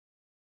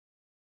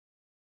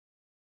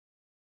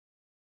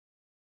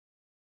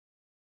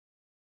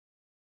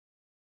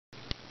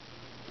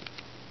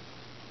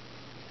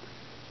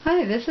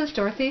Hi, this is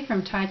Dorothy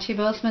from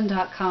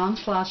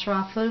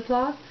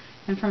TaiChiBozeman.com/rawfoodblog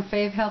and from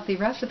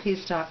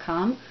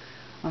FaveHealthyRecipes.com.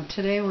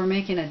 Today we're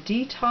making a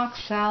detox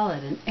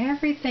salad, and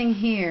everything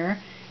here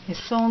is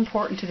so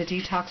important to the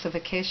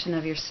detoxification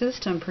of your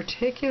system,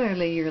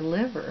 particularly your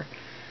liver.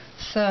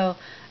 So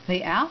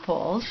the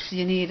apples,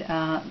 you need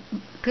a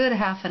good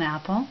half an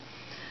apple.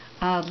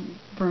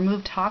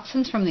 Remove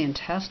toxins from the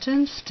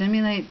intestines,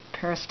 stimulate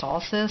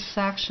peristalsis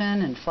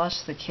action, and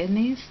flush the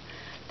kidneys.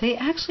 They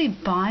actually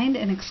bind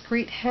and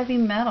excrete heavy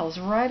metals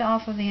right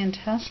off of the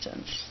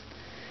intestines.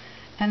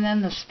 And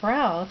then the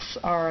sprouts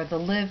are the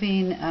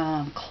living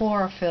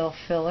chlorophyll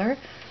filler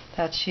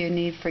that you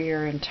need for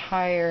your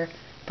entire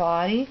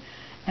body.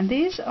 And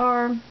these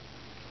are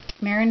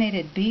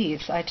marinated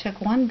beets. I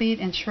took one beet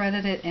and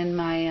shredded it in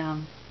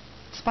my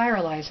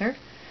spiralizer,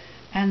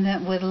 and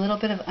then with a little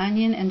bit of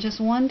onion and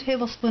just 1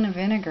 tablespoon of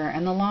vinegar.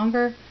 And the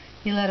longer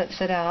you let it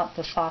sit out,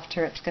 the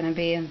softer it's going to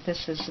be, and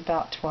this is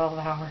about 12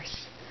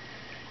 hours.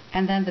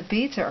 And then the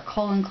beets are a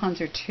colon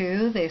cleanser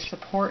too. They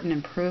support and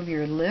improve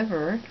your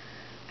liver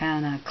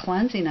and a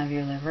cleansing of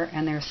your liver,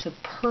 and they're a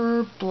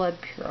superb blood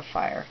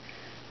purifier.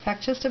 In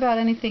fact, just about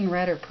anything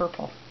red or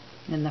purple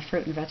in the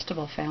fruit and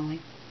vegetable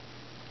family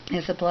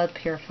is a blood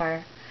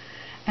purifier.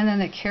 And then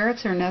the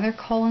carrots are another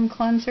colon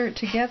cleanser.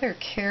 Together,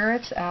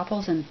 carrots,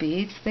 apples, and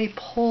beets, they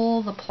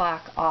pull the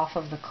plaque off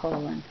of the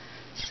colon.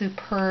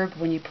 Superb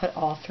when you put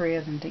all three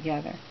of them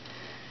together.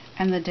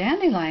 And the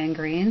dandelion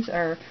greens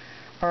are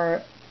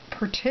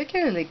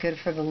particularly good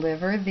for the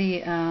liver.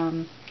 The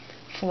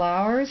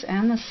flowers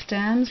and the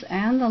stems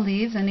and the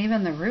leaves and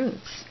even the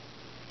roots.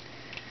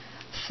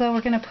 So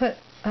we're going to put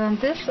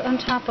this on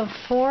top of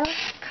 4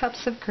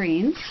 cups of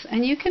greens,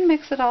 and you can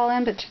mix it all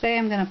in, but today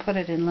I'm going to put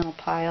it in little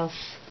piles.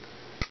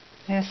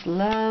 I just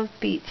love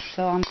beets,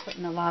 so I'm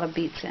putting a lot of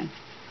beets in.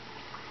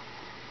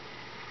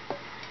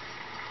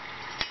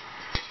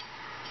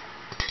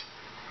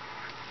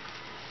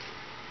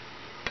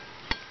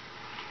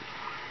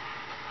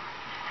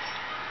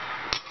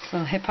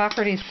 So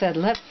Hippocrates said,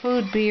 "Let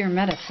food be your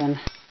medicine."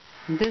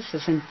 And this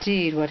is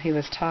indeed what he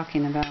was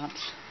talking about.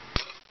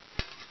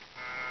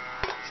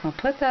 So I'll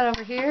put that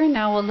over here.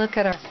 Now we'll look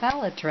at our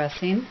salad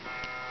dressing.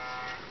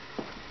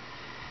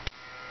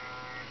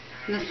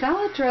 And the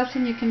salad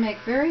dressing you can make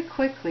very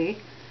quickly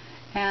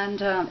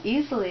and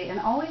easily, and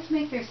always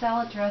make your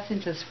salad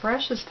dressings as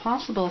fresh as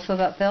possible so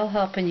that they'll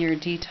help in your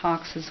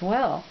detox as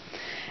well.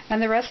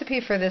 And the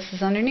recipe for this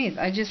is underneath.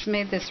 I just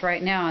made this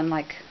right now in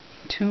like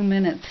 2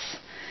 minutes.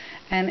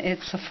 And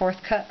it's a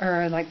 1/4 cup,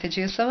 or like the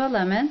juice of a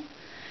lemon,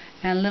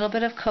 and a little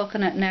bit of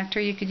coconut nectar.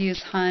 You could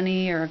use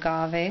honey or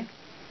agave.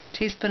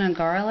 Teaspoon of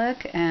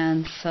garlic,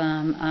 and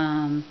some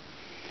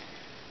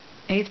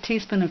 1/8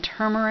 teaspoon of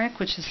turmeric,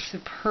 which is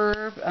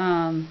superb.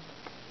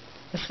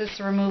 Assists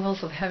the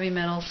removals of heavy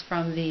metals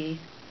from the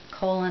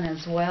colon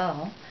as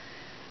well.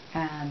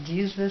 And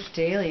use this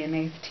daily,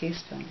 1/8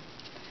 teaspoon.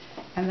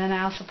 And then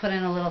I also put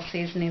in a little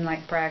seasoning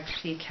like Bragg's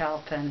sea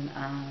kelp, and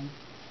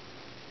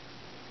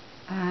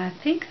I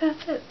think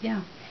that's it,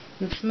 yeah.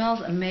 It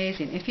smells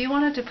amazing. If you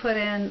wanted to put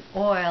in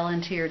oil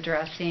into your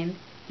dressing,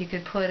 you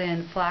could put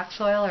in flax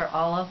oil or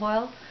olive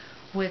oil,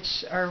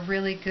 which are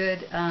really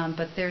good,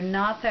 but they're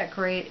not that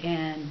great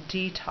in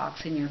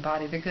detoxing your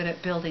body. They're good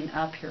at building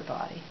up your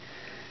body.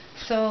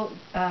 So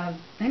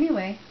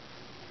anyway,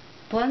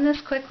 blend this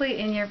quickly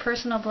in your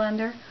personal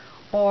blender,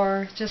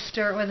 or just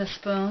stir it with a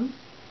spoon.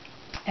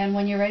 And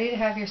when you're ready to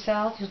have your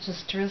salad, you'll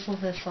just drizzle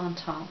this on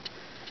top.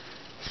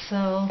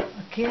 So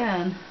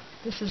again,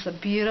 this is a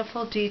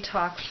beautiful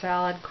detox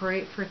salad,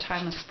 great for a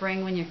time of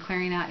spring when you're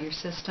clearing out your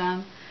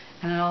system,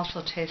 and it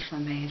also tastes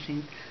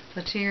amazing.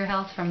 So to your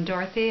health from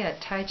Dorothy at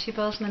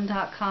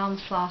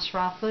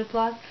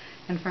TaiChiBozeman.com/rawfoodblog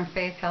and from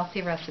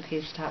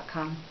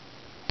FaveHealthyRecipes.com.